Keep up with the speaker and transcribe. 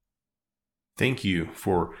Thank you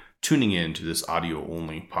for tuning in to this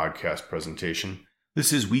audio-only podcast presentation.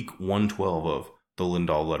 This is week 112 of the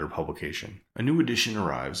Lindahl Letter publication. A new edition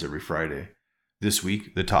arrives every Friday. This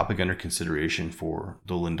week, the topic under consideration for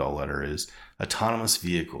the Lindahl Letter is autonomous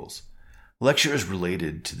vehicles. Lectures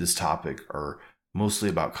related to this topic are mostly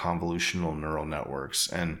about convolutional neural networks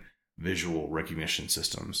and visual recognition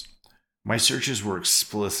systems. My searches were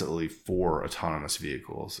explicitly for autonomous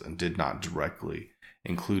vehicles and did not directly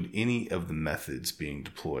include any of the methods being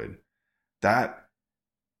deployed. That,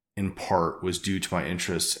 in part, was due to my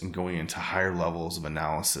interest in going into higher levels of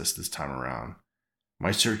analysis this time around. My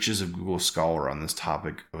searches of Google Scholar on this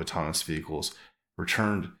topic of autonomous vehicles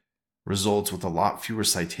returned results with a lot fewer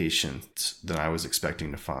citations than I was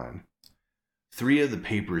expecting to find. 3 of the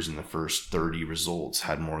papers in the first 30 results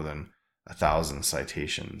had more than 1,000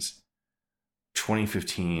 citations.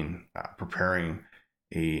 2015, Preparing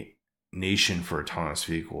a Nation for Autonomous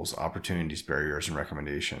Vehicles, Opportunities, Barriers, and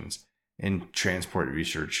Recommendations, and Transport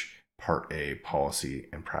Research, Part A, Policy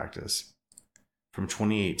and Practice. From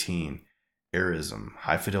 2018, AIRism,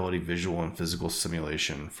 High Fidelity Visual and Physical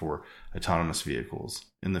Simulation for Autonomous Vehicles,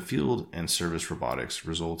 in the Field and Service Robotics,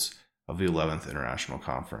 Results of the 11th International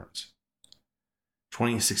Conference.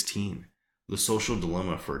 2016, The Social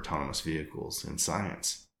Dilemma for Autonomous Vehicles in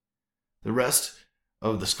Science. The rest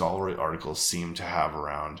of the scholarly articles seem to have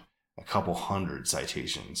around a couple hundred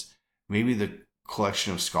citations. Maybe the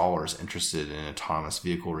collection of scholars interested in autonomous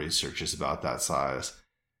vehicle research is about that size.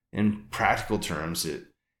 In practical terms, it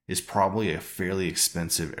is probably a fairly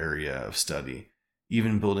expensive area of study.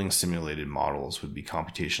 Even building simulated models would be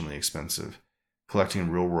computationally expensive. Collecting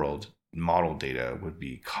real-world model data would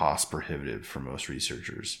be cost prohibitive for most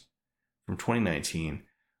researchers. From 2019,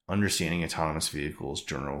 Understanding Autonomous Vehicles,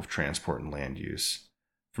 Journal of Transport and Land Use.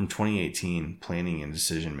 From 2018, Planning and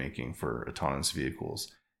Decision Making for Autonomous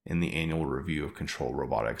Vehicles in the Annual Review of Control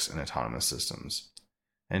Robotics and Autonomous Systems.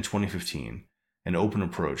 And 2015, An Open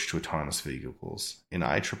Approach to Autonomous Vehicles in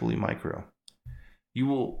IEEE Micro. You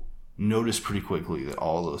will notice pretty quickly that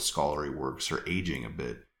all those scholarly works are aging a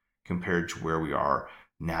bit compared to where we are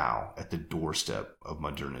now at the doorstep of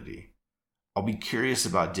modernity. I'll be curious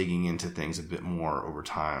about digging into things a bit more over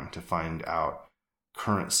time to find out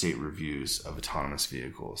current state reviews of autonomous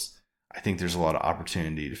vehicles. I think there's a lot of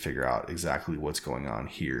opportunity to figure out exactly what's going on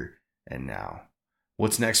here and now.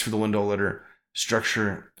 What's next for the Lindahl Letter?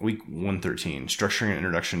 Week 113, Structuring an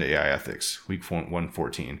Introduction to AI Ethics. Week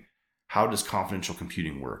 114, How does confidential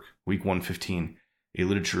computing work? Week 115, A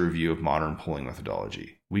literature review of modern polling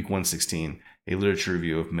methodology. Week 116, A literature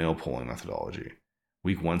review of mail polling methodology.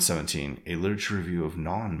 Week 117, A literature review of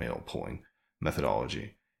non-mail polling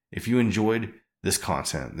methodology. If you enjoyed this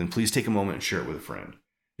content, then please take a moment and share it with a friend.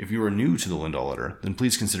 If you are new to the Lindahl Letter, then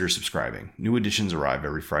please consider subscribing. New editions arrive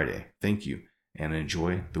every Friday. Thank you, and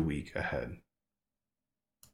enjoy the week ahead.